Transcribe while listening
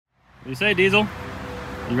What do you say, Diesel?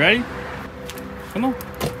 You ready? Come on.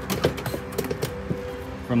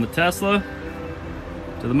 From the Tesla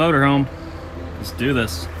to the motorhome. Let's do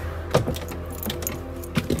this.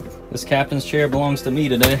 This captain's chair belongs to me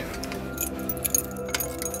today.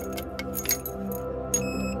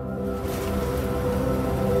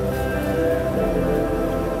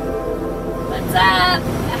 What's up?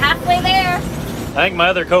 Halfway there. I think my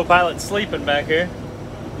other co-pilot's sleeping back here.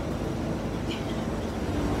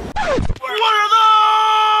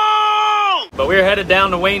 But we're headed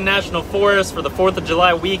down to Wayne National Forest for the 4th of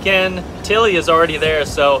July weekend. Tilly is already there,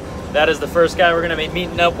 so that is the first guy we're gonna be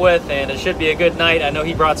meeting up with, and it should be a good night. I know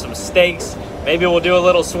he brought some steaks. Maybe we'll do a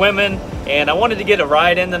little swimming, and I wanted to get a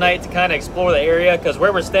ride in tonight to kind of explore the area, because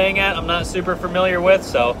where we're staying at, I'm not super familiar with.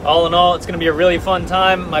 So all in all, it's gonna be a really fun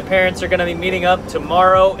time. My parents are gonna be meeting up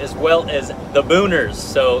tomorrow, as well as the Booners.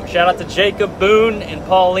 So shout out to Jacob, Boone, and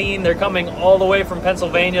Pauline. They're coming all the way from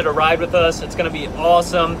Pennsylvania to ride with us. It's gonna be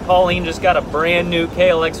awesome. Pauline just got a brand new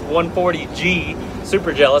KLX140G.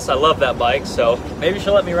 Super jealous, I love that bike, so maybe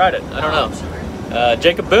she'll let me ride it, I don't know. Sure.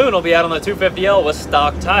 Jacob Boone will be out on the 250L with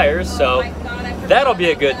stock tires, so that'll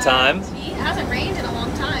be a good time. It hasn't rained in a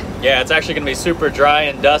long time. Yeah, it's actually gonna be super dry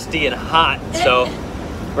and dusty and hot, so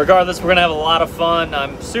regardless, we're gonna have a lot of fun.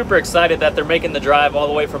 I'm super excited that they're making the drive all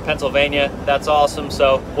the way from Pennsylvania. That's awesome,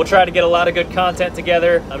 so we'll try to get a lot of good content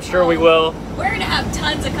together. I'm sure we will. We're gonna have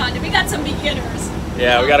tons of content. We got some beginners.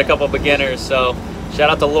 Yeah, we got a couple beginners, so shout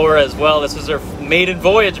out to Laura as well. This is her maiden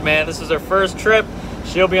voyage, man. This is her first trip.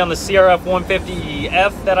 She'll be on the CRF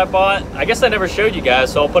 150F that I bought. I guess I never showed you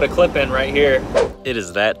guys, so I'll put a clip in right here. It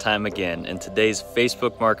is that time again in today's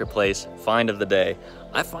Facebook Marketplace find of the day.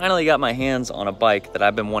 I finally got my hands on a bike that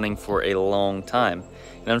I've been wanting for a long time.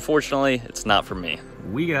 And unfortunately, it's not for me.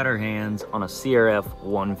 We got our hands on a CRF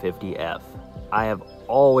 150F. I have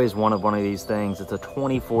always wanted one of these things. It's a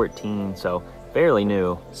 2014, so fairly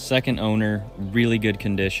new. Second owner, really good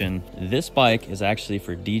condition. This bike is actually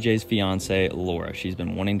for DJ's fiance, Laura. She's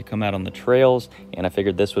been wanting to come out on the trails, and I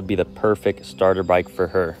figured this would be the perfect starter bike for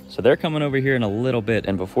her. So they're coming over here in a little bit,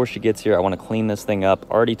 and before she gets here, I want to clean this thing up.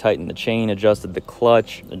 Already tightened the chain, adjusted the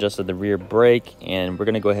clutch, adjusted the rear brake, and we're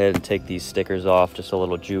gonna go ahead and take these stickers off, just a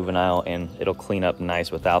little juvenile, and it'll clean up nice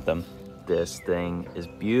without them. This thing is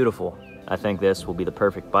beautiful. I think this will be the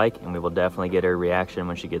perfect bike, and we will definitely get her reaction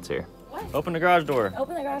when she gets here. What? Open the garage door.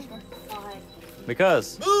 Open the garage door. Why?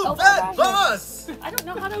 Because. Move that bus! I don't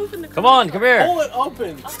know how to open the garage Come on, come here. Pull it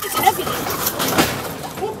open. Oh, it's heavy.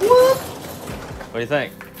 Whoop, whoop. What do you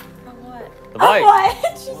think? Oh, what? The bike. Oh,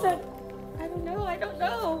 what? She said, I don't know, I don't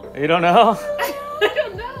know. You don't know? I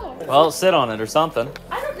don't know. Well, sit on it or something.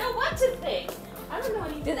 I don't know what to think. I don't know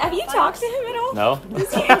anything. Have you talked to him at all? No.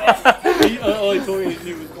 He told me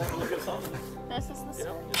he was going to look at something. This is the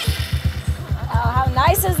story. Oh, how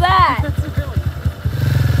nice is that?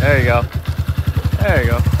 There you go. There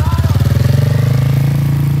you go.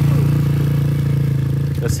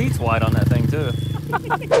 The seat's wide on that thing too.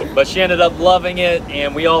 But she ended up loving it,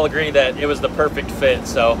 and we all agreed that it was the perfect fit.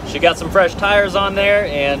 So she got some fresh tires on there,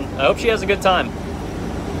 and I hope she has a good time.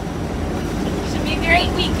 Should be a great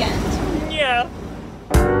weekend. Yeah.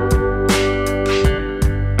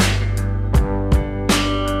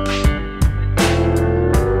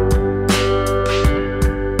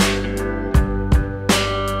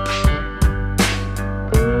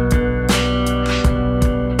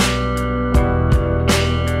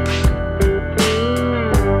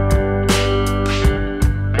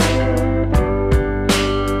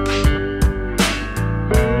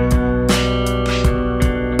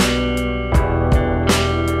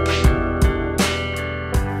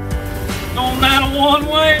 One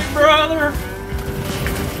way, brother.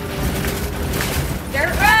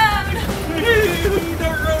 Dirt road.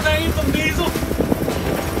 Dirt road anthem, Diesel.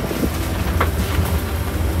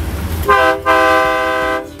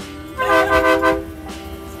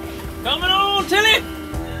 Coming on, Tilly.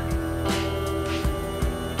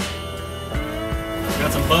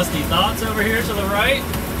 Got some busty thoughts over here to the right.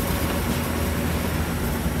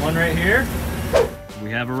 One right here.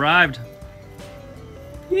 We have arrived.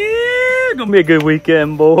 Yeah, gonna be a good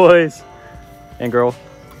weekend, boys. And girl.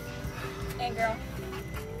 And girl.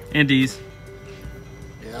 And D's.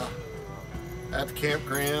 Yeah. At the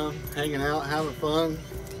campground, hanging out, having fun.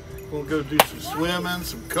 We'll go do some swimming,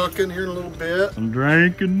 some cooking here in a little bit. Some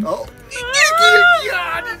drinking. Oh.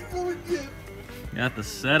 Got the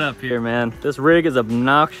setup here, man. This rig is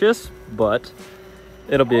obnoxious, but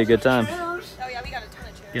it'll be a good time. Oh yeah, we got a ton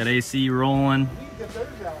of chairs. Got AC rolling.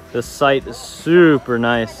 This site is super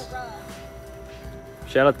nice.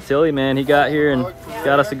 Shout out to Tilly, man. He got here and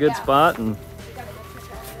got us a good spot, and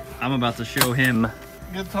I'm about to show him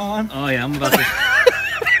Good time. Oh yeah, I'm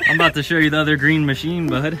about to show you the other green machine,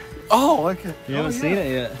 bud. Oh, okay. You haven't seen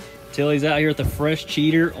it yet. Tilly's out here with the fresh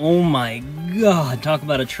cheater. Oh my God, talk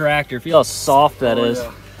about a tractor. Feel how soft that is.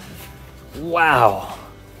 Yeah. Wow.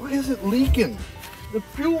 Why is it leaking? The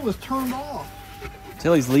fuel was turned off.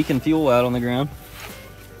 Tilly's leaking fuel out on the ground.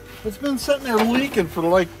 It's been sitting there leaking for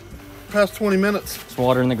like past 20 minutes. It's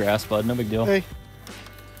water in the grass, bud. No big deal. Hey.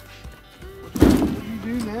 What do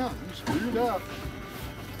you do now? You screw it up.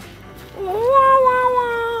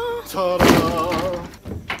 Ta-da!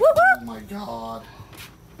 Oh my God.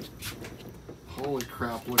 Holy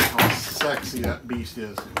crap, look how sexy that beast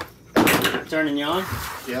is. Turning you on?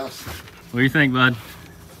 Yes. What do you think, bud?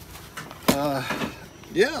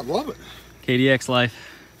 Yeah, I love it. KDX life.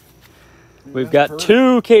 We've got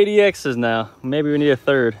 2 KDXs now. Maybe we need a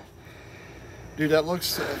third. Dude, that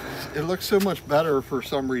looks, it looks so much better for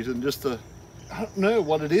some reason. Just the, I don't know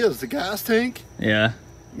what it is. The gas tank? Yeah.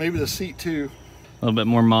 Maybe the seat too. A little bit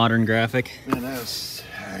more modern graphic. Man, that's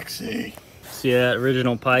sexy. See that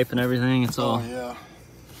original pipe and everything? It's all. Oh, yeah.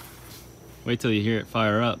 Wait till you hear it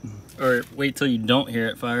fire up. Or wait till you don't hear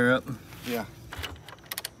it fire up. Yeah.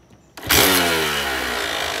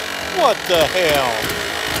 What the hell?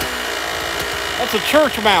 That's a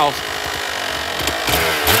church mouse.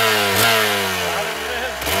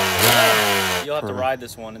 You'll have to ride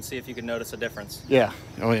this one and see if you can notice a difference. Yeah.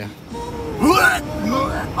 Oh, yeah.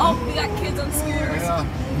 Oh, we got kids on scooters. Yeah.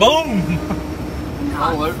 Boom!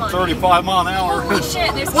 Oh, 35 mile an hour. Holy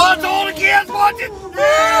shit, there's Watch all the kids watching!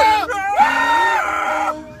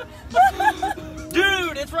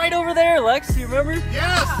 Dude, it's right over there, Lex. You remember?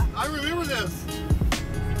 Yes, I remember this.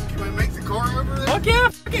 Can I make the car over there? Fuck yeah,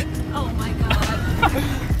 fuck it. Oh my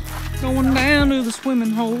God. Going down to the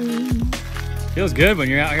swimming hole. Feels good when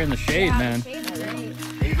you're out here in the shade, Yeah, man. the shade's great.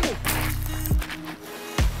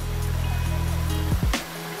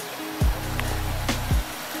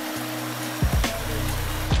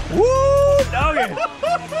 Woo! Doggy!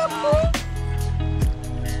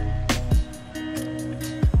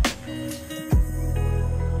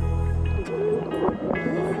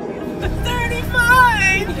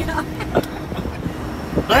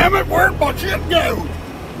 Damn it, where'd my shit go?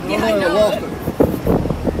 Yeah, I I know. lost it.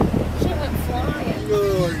 Shit went flying. Oh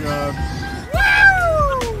my God.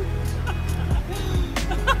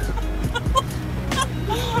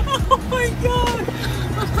 Oh my God!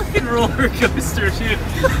 A fucking roller coaster, dude.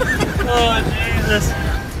 Oh, Jesus.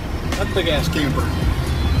 That big ass camper.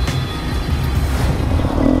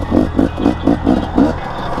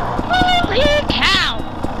 Holy cow!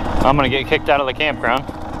 I'm gonna get kicked out of the campground.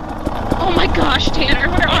 Oh my gosh, Tanner,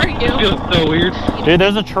 where are you? Feels so weird. Dude,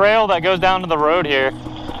 there's a trail that goes down to the road here.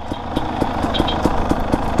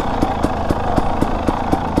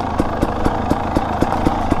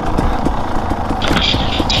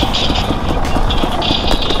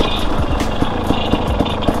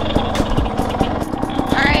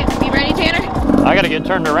 Alright, you ready, Tanner? I gotta get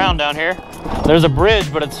turned around down here. There's a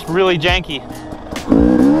bridge, but it's really janky.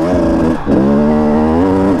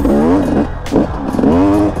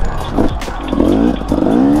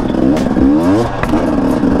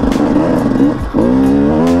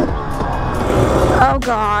 Oh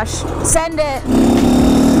gosh. Send it.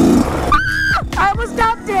 I almost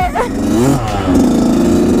dumped it.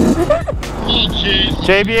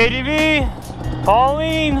 JBADV,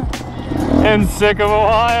 Pauline, and sick of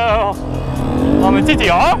Ohio. On the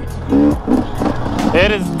TTR.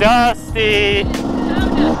 It is dusty. Go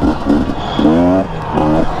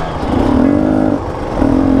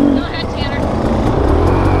ahead, Tanner.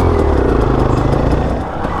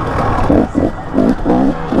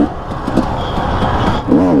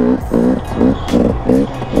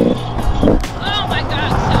 Oh my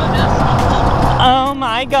God, so dusty. Oh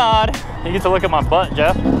my God. You get to look at my butt,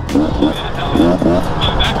 Jeff.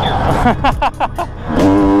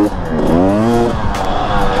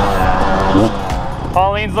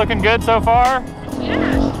 Pauline's looking good so far.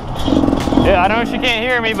 Yeah, I know she can't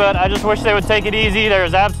hear me, but I just wish they would take it easy.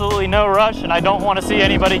 There's absolutely no rush, and I don't want to see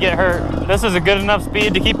anybody get hurt. This is a good enough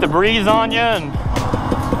speed to keep the breeze on you. And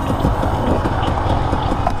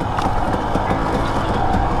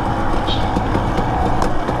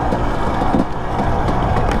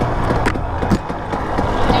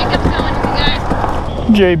Jacob's going, you guys.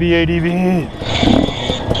 JBADV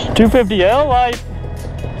 250L life.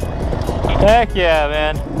 Heck yeah,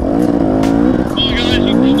 man.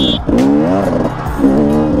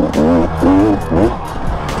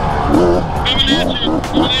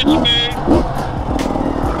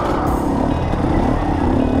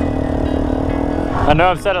 I know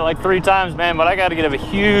I've said it like 3 times, man, but I got to give a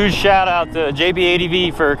huge shout out to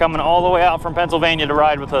JB80V for coming all the way out from Pennsylvania to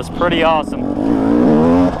ride with us. Pretty awesome.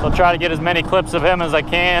 So I'll try to get as many clips of him as I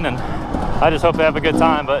can, and I just hope they have a good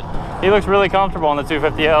time. But he looks really comfortable on the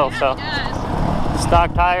 250L. So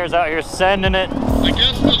stock tires out here sending it. I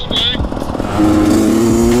guess this way.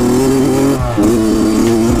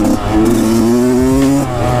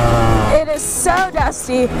 It is so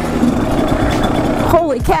dusty.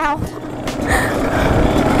 Holy cow.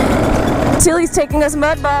 Tilly's taking us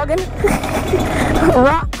mud bogging,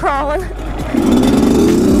 rock crawling.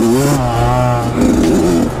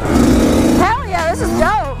 Hell yeah, this is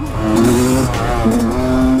dope.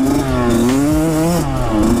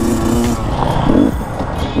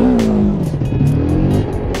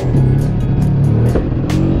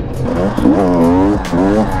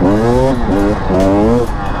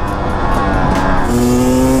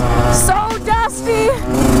 So dusty.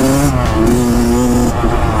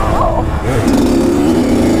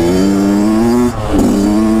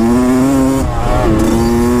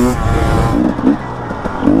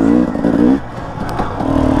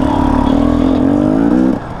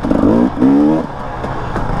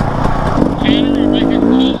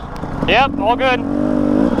 Yep, all good.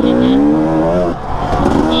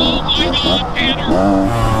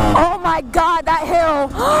 Oh my God, that hill.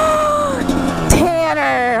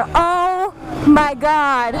 Tanner. Oh my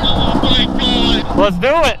God. Oh my God. Let's do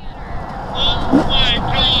it. Oh my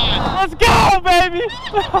God. Let's go, baby.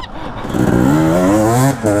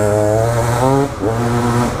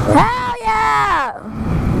 Hell yeah.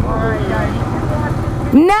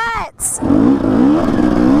 Nuts.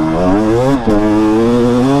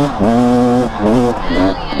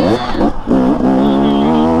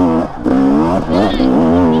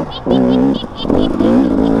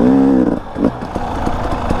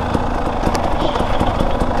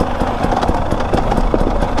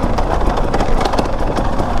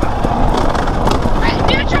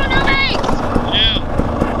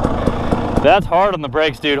 That's hard on the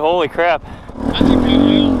brakes, dude. Holy crap. That's a good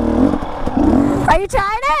hill. Are you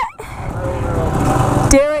trying it?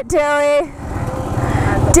 Do it, Tilly.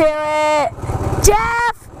 Do it.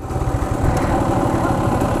 Jeff!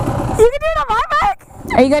 You can do it on my bike.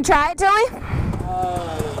 Are you going to try it, Tilly?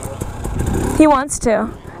 He wants to.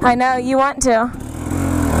 I know, you want to.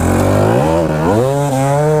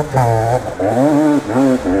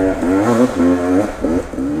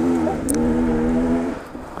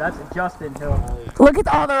 That's Justin Hill. Look at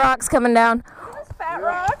all the rocks coming down. This fat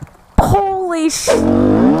rock. Holy shit.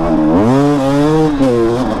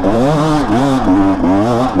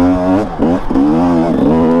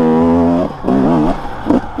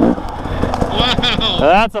 Wow.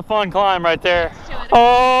 That's a fun climb right there.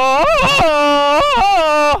 Oh!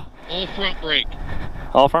 All front brake.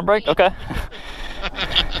 All front brake? Okay.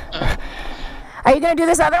 Are you going to do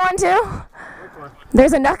this other one too?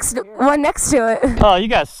 There's a next one next to it. Oh, you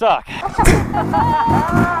guys suck.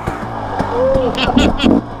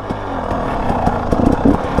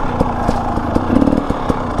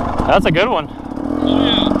 That's a good one.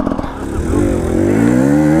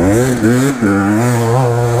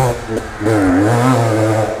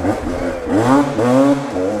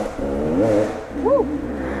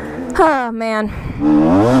 Oh man.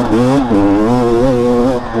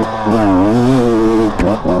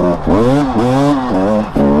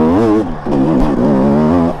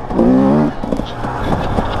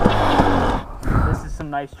 This is some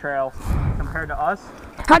nice trails compared to us.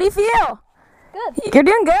 How do you feel? Good. You're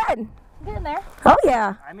doing good. Getting there. Oh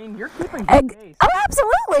yeah. I mean, you're keeping good pace. Oh,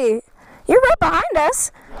 absolutely. You're right behind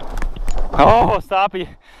us. Oh, stoppy.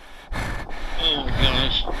 Oh my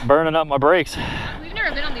gosh. Burning up my brakes. We've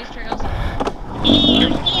never been on these trails. Oh,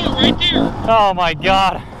 there's more right there. Oh my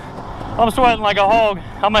God. I'm sweating like a hog.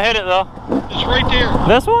 I'm gonna hit it though. It's right there.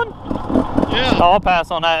 This one? Yeah. Oh, I'll pass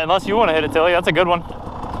on that unless you want to hit it, Tilly. That's a good one.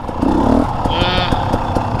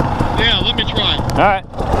 Yeah, let me try. All right.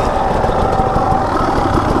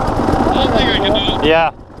 I don't think I can do it.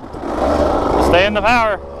 Yeah. Stay in the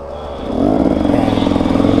power.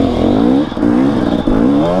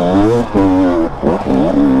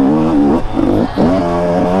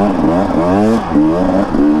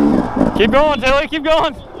 Keep going, Tilly. Keep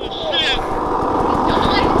going. Oh, shit.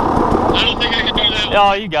 I don't think I can do that one.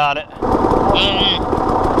 Oh, you got it.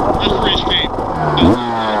 That's pretty steep.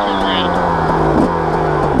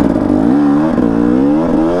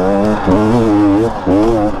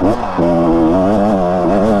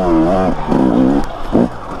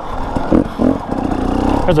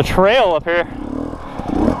 There's a trail up here.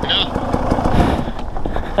 Yeah.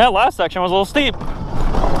 That last section was a little steep. I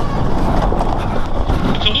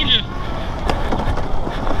told you.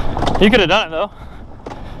 You could have done it though.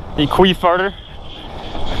 You queef farter.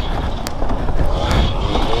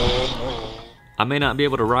 I may not be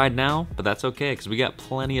able to ride now, but that's okay because we got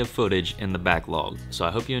plenty of footage in the backlog. So I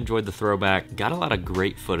hope you enjoyed the throwback. Got a lot of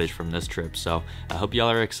great footage from this trip, so I hope y'all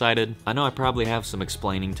are excited. I know I probably have some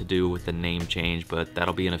explaining to do with the name change, but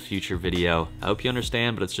that'll be in a future video. I hope you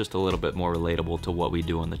understand, but it's just a little bit more relatable to what we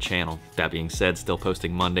do on the channel. That being said, still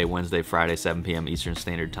posting Monday, Wednesday, Friday, 7 p.m. Eastern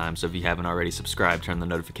Standard Time, so if you haven't already subscribed, turn the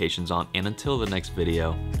notifications on, and until the next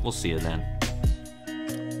video, we'll see you then.